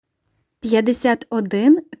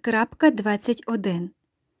51.21.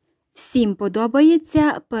 Всім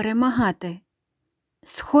подобається перемагати.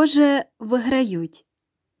 Схоже, виграють.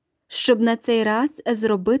 Щоб на цей раз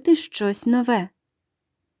зробити щось нове.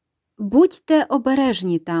 Будьте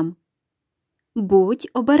обережні там. Будь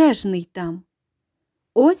обережний там.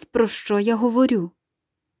 Ось про що я говорю.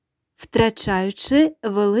 Втрачаючи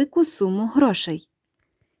велику суму грошей.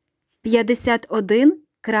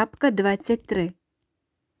 51.23.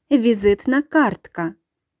 Візитна картка.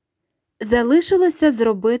 Залишилося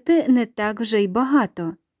зробити не так вже й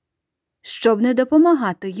багато, щоб не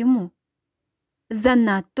допомагати йому.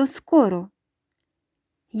 Занадто скоро.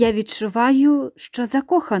 Я відчуваю, що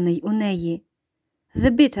закоханий у неї.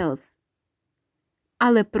 The Beatles.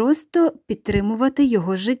 Але просто підтримувати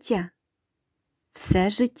його життя. Все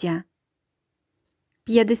життя.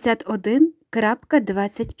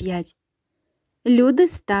 51.25. Люди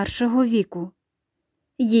старшого віку.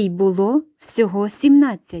 Їй було всього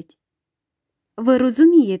 17. Ви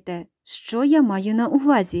розумієте, що я маю на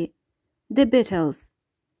увазі? The Beatles.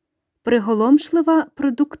 Приголомшлива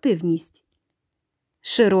продуктивність.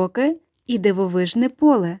 Широке і дивовижне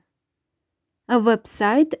поле.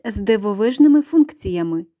 Веб-сайт з дивовижними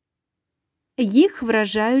функціями. Їх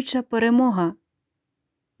вражаюча перемога.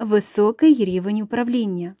 Високий рівень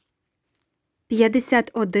управління.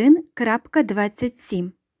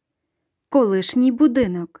 51.27. Колишній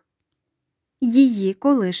будинок. Її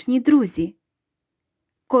колишні друзі.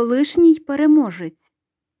 Колишній переможець.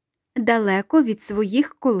 Далеко від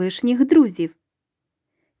своїх колишніх друзів.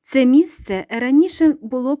 Це місце раніше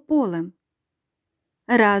було полем.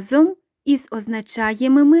 Разом із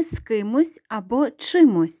означаємими з кимось або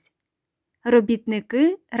чимось.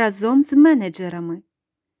 Робітники разом з менеджерами.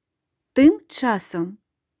 Тим часом.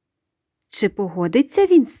 Чи погодиться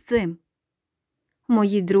він з цим?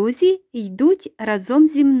 Мої друзі йдуть разом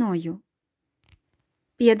зі мною.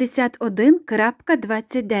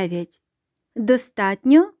 51.29.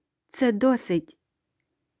 Достатньо – це досить.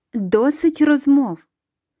 Досить розмов.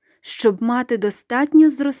 Щоб мати достатньо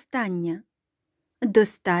зростання.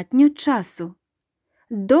 Достатньо часу.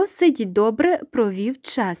 Досить добре провів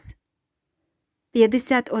час.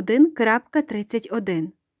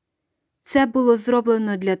 51.31. Це було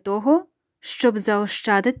зроблено для того, щоб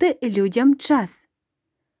заощадити людям час.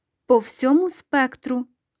 По всьому спектру.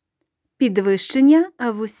 Підвищення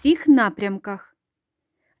в усіх напрямках.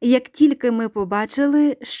 Як тільки ми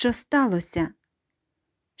побачили, що сталося.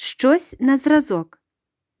 Щось на зразок.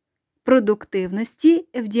 Продуктивності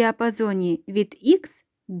в діапазоні від X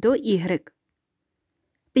до Y.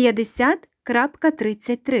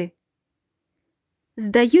 50.33.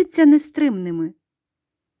 Здаються нестримними.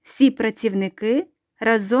 Всі працівники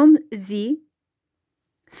разом зі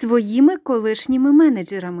своїми колишніми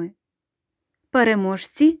менеджерами.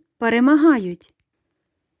 Переможці перемагають.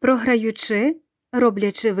 Програючи,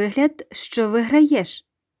 роблячи вигляд, що виграєш.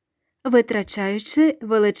 Витрачаючи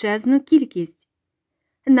величезну кількість.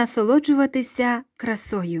 Насолоджуватися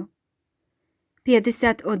красою.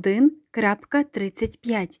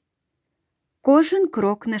 51.35. Кожен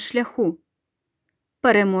крок на шляху.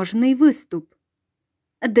 Переможний виступ.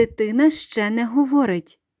 Дитина ще не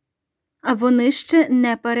говорить. А вони ще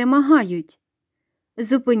не перемагають.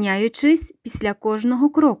 Зупиняючись після кожного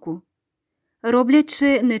кроку.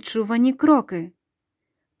 Роблячи нечувані кроки.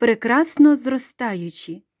 Прекрасно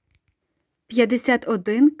зростаючи.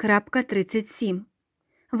 51.37.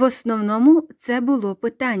 В основному це було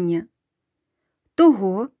питання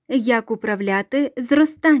того, як управляти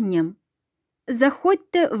зростанням.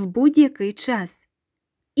 Заходьте в будь-який час.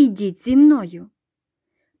 Ідіть зі мною.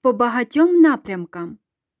 По багатьом напрямкам.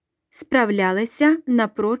 Справлялися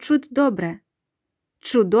напрочуд добре.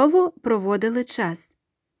 Чудово проводили час.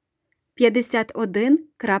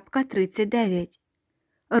 51.39.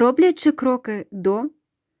 Роблячи кроки до,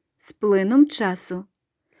 з плином часу.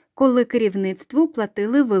 Коли керівництву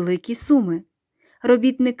платили великі суми.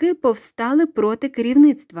 Робітники повстали проти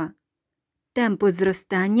керівництва. Темпи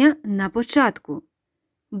зростання на початку.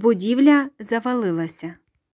 Будівля завалилася.